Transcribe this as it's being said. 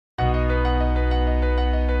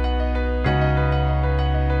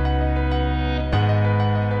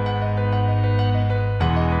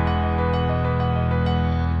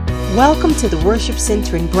Welcome to the Worship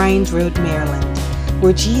Center in Bryan's Road, Maryland,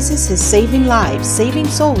 where Jesus is saving lives, saving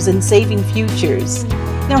souls, and saving futures.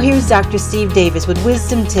 Now here's Dr. Steve Davis with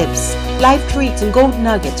wisdom tips, life treats, and gold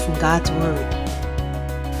nuggets from God's Word.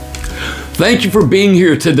 Thank you for being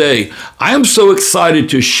here today. I am so excited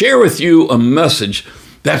to share with you a message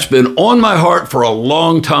that's been on my heart for a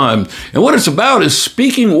long time. And what it's about is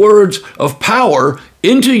speaking words of power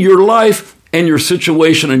into your life and your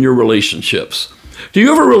situation and your relationships. Do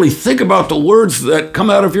you ever really think about the words that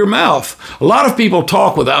come out of your mouth? A lot of people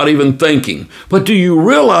talk without even thinking. But do you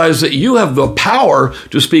realize that you have the power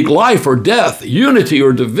to speak life or death, unity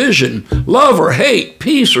or division, love or hate,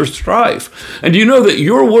 peace or strife? And do you know that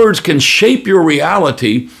your words can shape your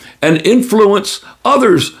reality and influence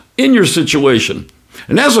others in your situation?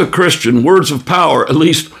 And as a Christian, words of power, at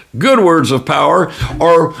least good words of power,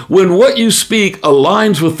 are when what you speak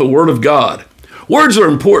aligns with the Word of God. Words are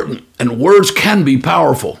important, and words can be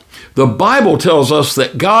powerful. The Bible tells us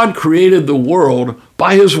that God created the world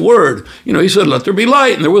by His Word. You know, He said, let there be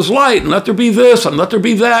light, and there was light, and let there be this, and let there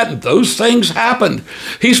be that, and those things happened.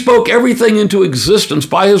 He spoke everything into existence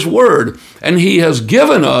by His Word, and He has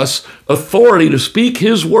given us authority to speak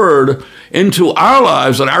His Word into our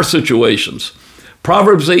lives and our situations.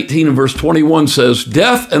 Proverbs 18 and verse 21 says,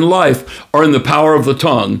 death and life are in the power of the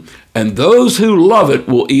tongue, and those who love it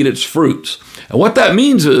will eat its fruits. And what that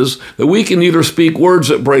means is that we can either speak words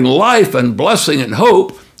that bring life and blessing and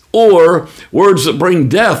hope, or words that bring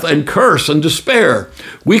death and curse and despair.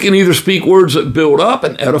 We can either speak words that build up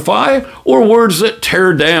and edify, or words that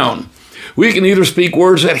tear down. We can either speak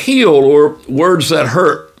words that heal or words that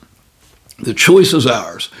hurt. The choice is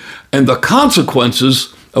ours. And the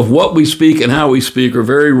consequences of what we speak and how we speak are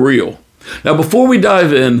very real. Now, before we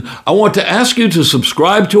dive in, I want to ask you to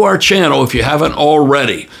subscribe to our channel if you haven't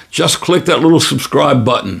already. Just click that little subscribe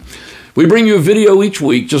button. We bring you a video each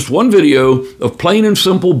week, just one video of plain and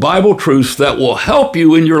simple Bible truths that will help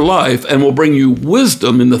you in your life and will bring you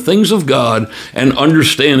wisdom in the things of God and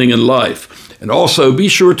understanding in life. And also be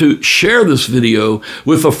sure to share this video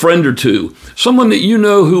with a friend or two, someone that you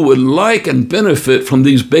know who would like and benefit from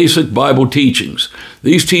these basic Bible teachings,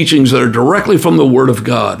 these teachings that are directly from the Word of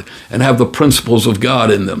God and have the principles of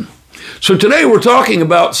God in them. So today we're talking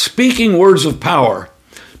about speaking words of power.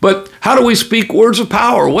 But how do we speak words of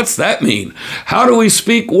power? What's that mean? How do we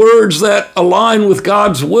speak words that align with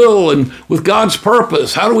God's will and with God's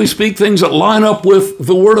purpose? How do we speak things that line up with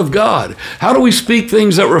the Word of God? How do we speak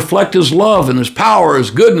things that reflect His love and His power, His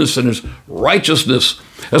goodness and His righteousness,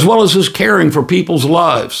 as well as His caring for people's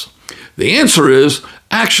lives? The answer is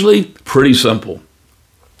actually pretty simple.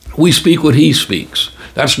 We speak what He speaks.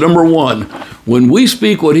 That's number one. When we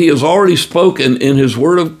speak what He has already spoken in His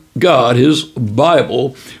Word of God, His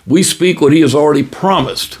Bible, we speak what He has already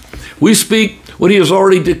promised. We speak what He has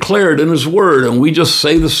already declared in His Word, and we just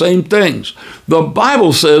say the same things. The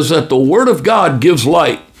Bible says that the Word of God gives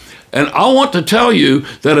light. And I want to tell you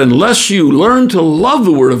that unless you learn to love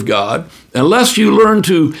the Word of God, unless you learn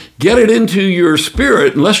to get it into your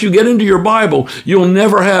spirit, unless you get into your Bible, you'll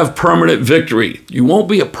never have permanent victory. You won't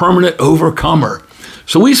be a permanent overcomer.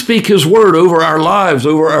 So we speak His Word over our lives,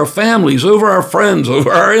 over our families, over our friends,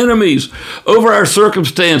 over our enemies, over our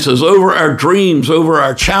circumstances, over our dreams, over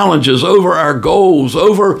our challenges, over our goals,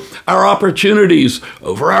 over our opportunities,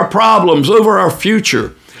 over our problems, over our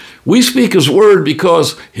future. We speak His Word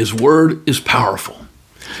because His Word is powerful.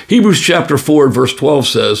 Hebrews chapter 4 verse 12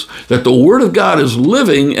 says that the Word of God is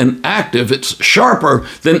living and active. It's sharper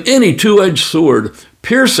than any two-edged sword,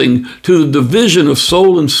 piercing to the division of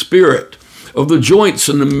soul and spirit, of the joints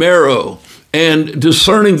and the marrow, and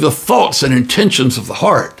discerning the thoughts and intentions of the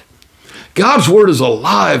heart. God's Word is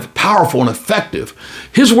alive, powerful, and effective.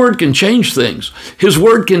 His Word can change things. His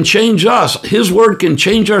Word can change us. His Word can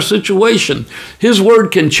change our situation. His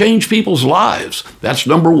Word can change people's lives. That's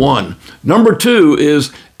number one. Number two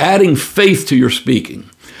is adding faith to your speaking.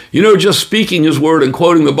 You know, just speaking His Word and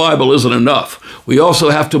quoting the Bible isn't enough. We also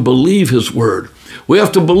have to believe His Word. We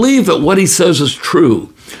have to believe that what He says is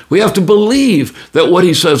true. We have to believe that what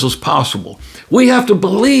He says is possible. We have to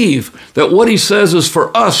believe that what He says is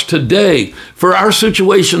for us today, for our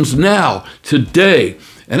situations now, today.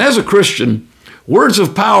 And as a Christian, words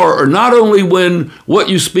of power are not only when what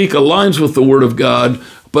you speak aligns with the Word of God,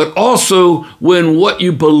 but also when what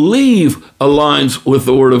you believe aligns with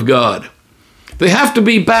the Word of God. They have to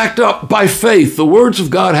be backed up by faith. The words of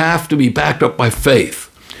God have to be backed up by faith.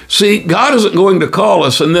 See, God isn't going to call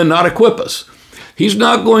us and then not equip us. He's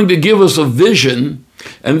not going to give us a vision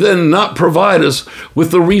and then not provide us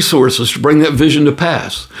with the resources to bring that vision to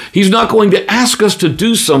pass. He's not going to ask us to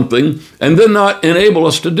do something and then not enable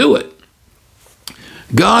us to do it.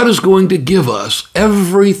 God is going to give us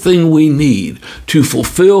everything we need to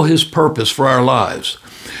fulfill his purpose for our lives.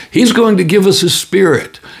 He's going to give us his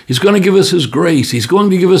Spirit. He's going to give us his grace. He's going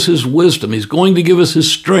to give us his wisdom. He's going to give us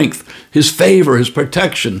his strength, his favor, his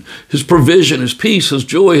protection, his provision, his peace, his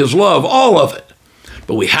joy, his love, all of it.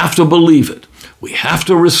 But we have to believe it. We have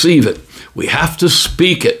to receive it. We have to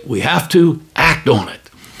speak it. We have to act on it.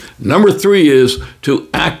 Number 3 is to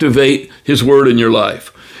activate his word in your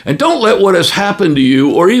life. And don't let what has happened to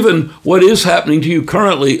you, or even what is happening to you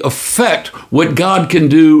currently, affect what God can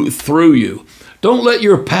do through you. Don't let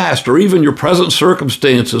your past or even your present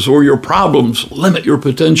circumstances or your problems limit your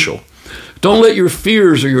potential. Don't let your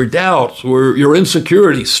fears or your doubts or your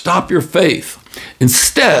insecurities stop your faith.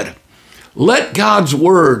 Instead, let God's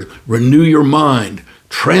word renew your mind,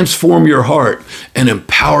 transform your heart, and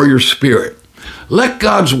empower your spirit. Let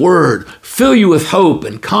God's word fill you with hope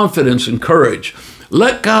and confidence and courage.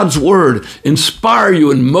 Let God's word inspire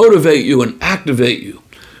you and motivate you and activate you.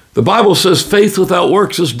 The Bible says faith without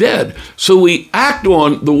works is dead. So we act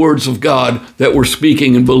on the words of God that we're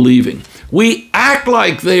speaking and believing. We act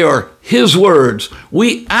like they are his words.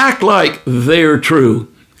 We act like they are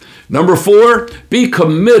true. Number 4, be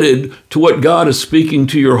committed to what God is speaking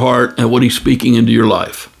to your heart and what he's speaking into your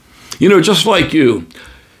life. You know, just like you,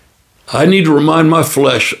 I need to remind my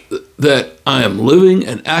flesh that I am living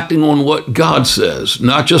and acting on what God says,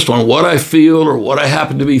 not just on what I feel or what I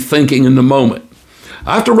happen to be thinking in the moment.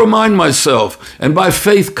 I have to remind myself and by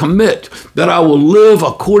faith commit that I will live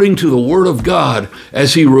according to the word of God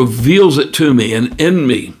as he reveals it to me and in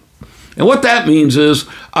me. And what that means is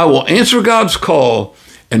I will answer God's call,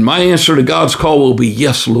 and my answer to God's call will be,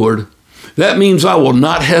 yes, Lord. That means I will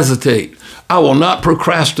not hesitate. I will not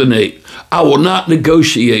procrastinate. I will not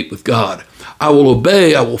negotiate with God. I will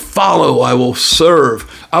obey. I will follow. I will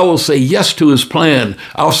serve. I will say yes to his plan.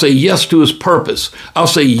 I'll say yes to his purpose. I'll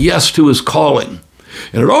say yes to his calling.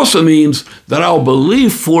 And it also means that I'll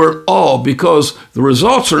believe for it all, because the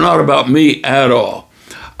results are not about me at all.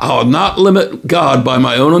 I'll not limit God by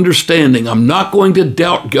my own understanding. I'm not going to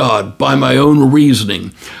doubt God by my own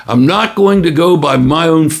reasoning. I'm not going to go by my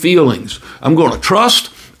own feelings. I'm going to trust.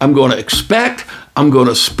 I'm going to expect. I'm going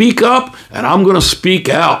to speak up, and I'm going to speak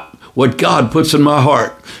out what God puts in my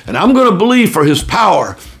heart. And I'm going to believe for his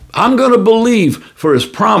power. I'm going to believe for his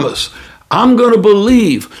promise. I'm going to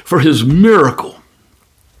believe for his miracle.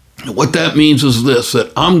 And what that means is this,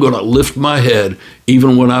 that I'm going to lift my head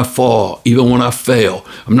even when I fall, even when I fail.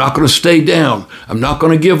 I'm not going to stay down. I'm not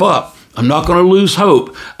going to give up. I'm not going to lose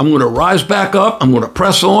hope. I'm going to rise back up. I'm going to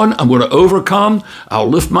press on. I'm going to overcome. I'll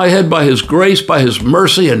lift my head by his grace, by his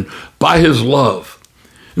mercy, and by his love.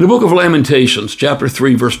 In the book of Lamentations, chapter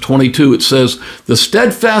 3, verse 22, it says, "The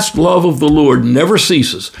steadfast love of the Lord never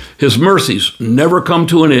ceases. His mercies never come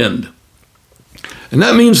to an end." And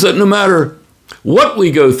that means that no matter what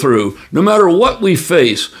we go through, no matter what we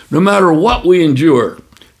face, no matter what we endure,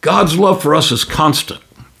 God's love for us is constant.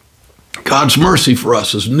 God's mercy for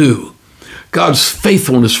us is new. God's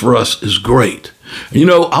faithfulness for us is great. You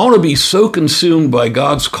know, I want to be so consumed by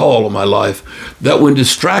God's call in my life that when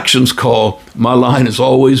distractions call, my line is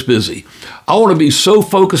always busy. I want to be so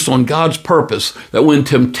focused on God's purpose that when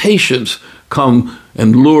temptations come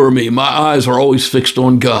and lure me, my eyes are always fixed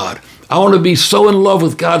on God. I want to be so in love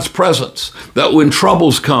with God's presence that when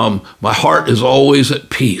troubles come, my heart is always at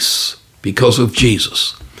peace because of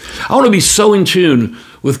Jesus. I want to be so in tune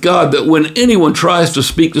with God that when anyone tries to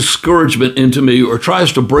speak discouragement into me or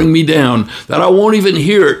tries to bring me down, that I won't even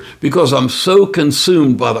hear it because I'm so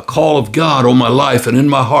consumed by the call of God on my life and in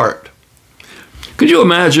my heart. Could you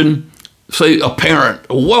imagine, say, a parent,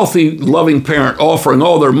 a wealthy, loving parent, offering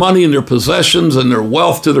all their money and their possessions and their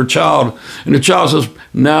wealth to their child, and the child says,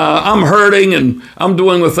 "Nah, I'm hurting and I'm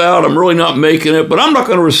doing without, I'm really not making it, but I'm not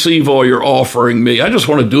going to receive all you're offering me. I just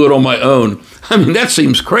want to do it on my own." I mean, that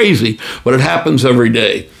seems crazy, but it happens every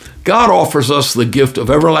day. God offers us the gift of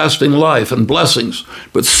everlasting life and blessings,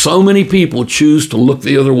 but so many people choose to look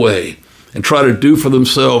the other way and try to do for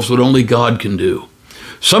themselves what only God can do.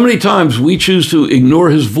 So many times we choose to ignore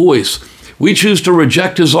his voice. We choose to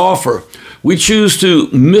reject his offer. We choose to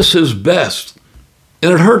miss his best,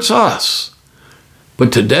 and it hurts us.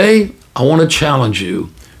 But today, I want to challenge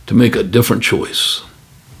you to make a different choice.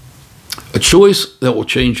 A choice that will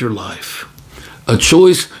change your life. A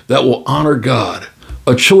choice that will honor God.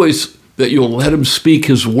 A choice that you'll let him speak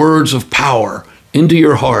his words of power into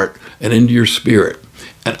your heart and into your spirit.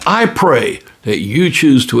 And I pray that you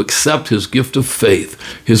choose to accept his gift of faith,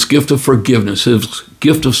 his gift of forgiveness, his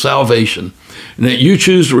gift of salvation, and that you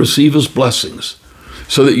choose to receive his blessings,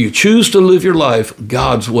 so that you choose to live your life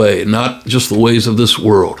God's way, not just the ways of this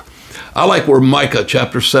world. I like where Micah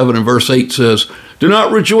chapter 7 and verse 8 says, "Do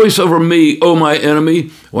not rejoice over me, O my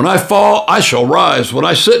enemy. When I fall, I shall rise. When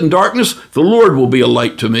I sit in darkness, the Lord will be a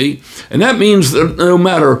light to me." And that means that no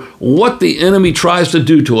matter what the enemy tries to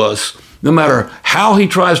do to us, no matter how he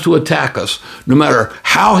tries to attack us, no matter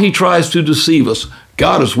how he tries to deceive us,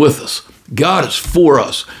 God is with us. God is for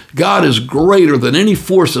us. God is greater than any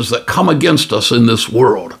forces that come against us in this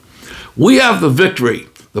world. We have the victory,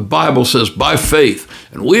 the Bible says, by faith,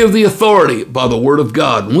 and we have the authority by the word of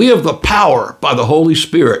God, and we have the power by the Holy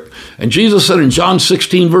Spirit. And Jesus said in John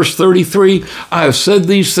 16, verse 33, "I have said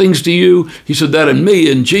these things to you," he said, "that in me,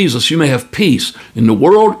 in Jesus, you may have peace. In the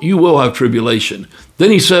world, you will have tribulation."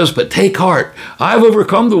 Then he says, "But take heart, I have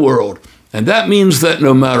overcome the world." And that means that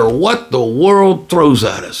no matter what the world throws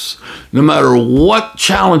at us, no matter what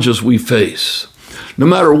challenges we face, no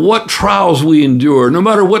matter what trials we endure, no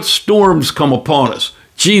matter what storms come upon us,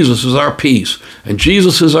 Jesus is our peace, and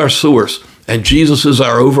Jesus is our source, and Jesus is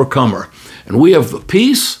our overcomer. And we have the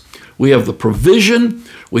peace, we have the provision,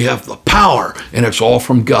 we have the power, and it's all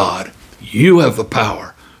from God. You have the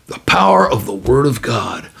power of the Word of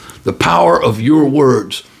God, the power of your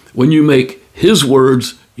words, when you make His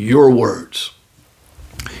words your words.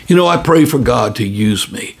 You know, I pray for God to use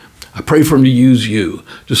me. I pray for Him to use you,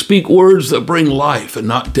 to speak words that bring life and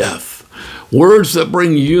not death, words that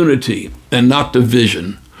bring unity and not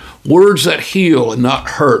division, words that heal and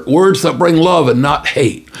not hurt, words that bring love and not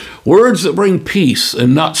hate, words that bring peace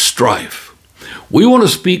and not strife. We want to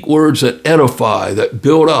speak words that edify, that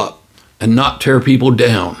build up, and not tear people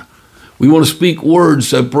down. We want to speak words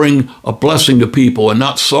that bring a blessing to people and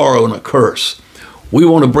not sorrow and a curse. We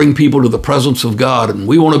want to bring people to the presence of God, and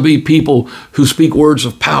we want to be people who speak words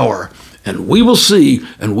of power. And we will see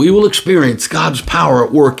and we will experience God's power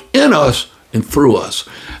at work in us and through us.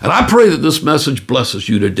 And I pray that this message blesses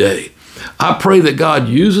you today. I pray that God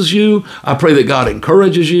uses you. I pray that God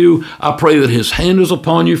encourages you. I pray that His hand is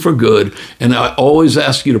upon you for good. And I always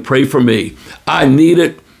ask you to pray for me. I need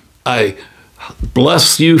it. I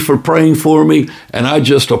bless you for praying for me, and I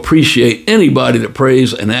just appreciate anybody that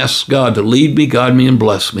prays and asks God to lead me, guide me, and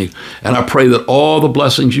bless me. And I pray that all the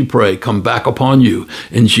blessings you pray come back upon you.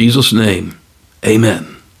 In Jesus' name,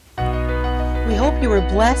 amen. We hope you were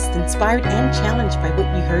blessed, inspired, and challenged by what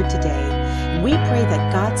you heard today. And we pray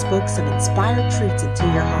that God spoke some inspired truths into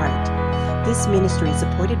your heart. This ministry is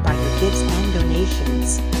supported by your gifts and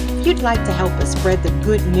donations. If you'd like to help us spread the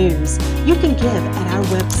good news, you can give at our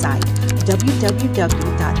website,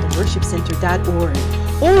 www.theworshipcenter.org,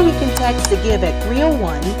 or you can text the give at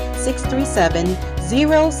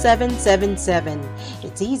 301-637-0777.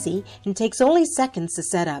 It's easy and takes only seconds to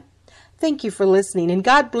set up. Thank you for listening, and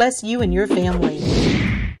God bless you and your family.